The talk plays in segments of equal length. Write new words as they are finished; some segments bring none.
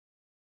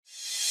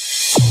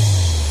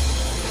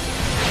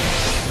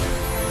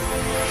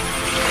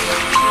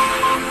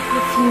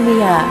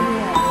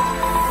Perfumiya.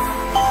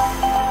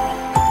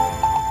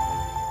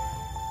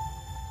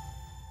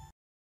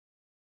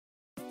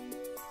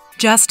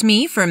 Just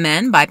Me for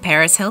Men by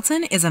Paris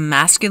Hilton is a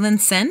masculine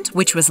scent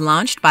which was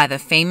launched by the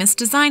famous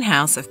design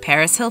house of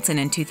Paris Hilton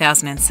in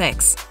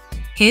 2006.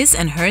 His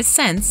and Hers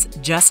scents,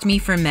 Just Me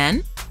for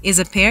Men, is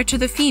a pair to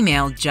the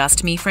female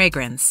Just Me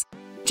fragrance.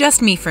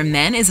 Just Me for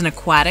Men is an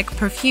aquatic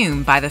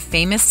perfume by the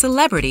famous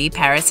celebrity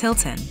Paris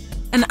Hilton.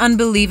 An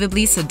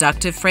unbelievably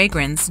seductive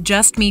fragrance,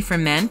 Just Me for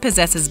Men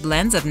possesses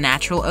blends of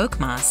natural oak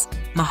moss,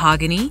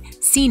 mahogany,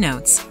 sea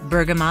notes,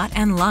 bergamot,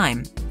 and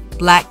lime,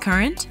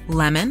 blackcurrant,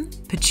 lemon,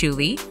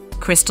 patchouli,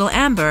 crystal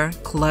amber,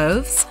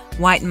 cloves,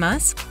 white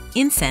musk,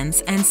 incense,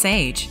 and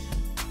sage.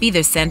 Be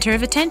the center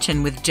of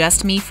attention with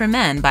Just Me for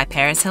Men by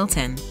Paris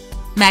Hilton.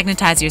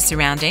 Magnetize your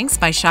surroundings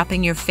by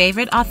shopping your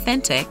favorite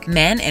authentic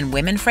men and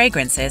women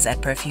fragrances at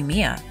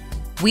Perfumiya.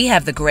 We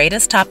have the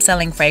greatest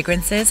top-selling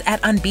fragrances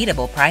at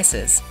unbeatable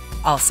prices.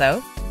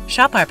 Also,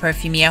 shop our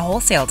Perfumiya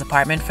wholesale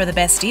department for the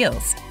best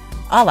deals.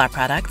 All our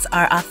products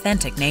are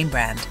authentic name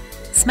brand.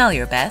 Smell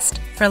your best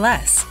for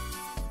less.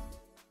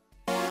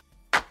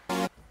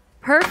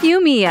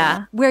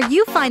 Perfumiya, where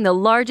you find the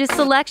largest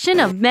selection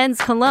of men's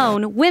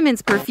cologne,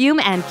 women's perfume,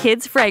 and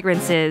kids'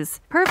 fragrances.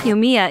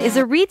 Perfumiya is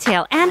a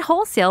retail and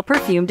wholesale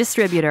perfume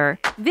distributor.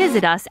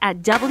 Visit us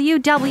at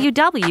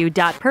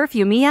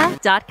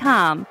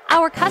www.perfumiya.com.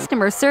 Our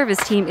customer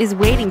service team is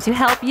waiting to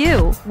help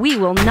you. We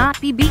will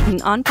not be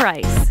beaten on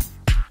price.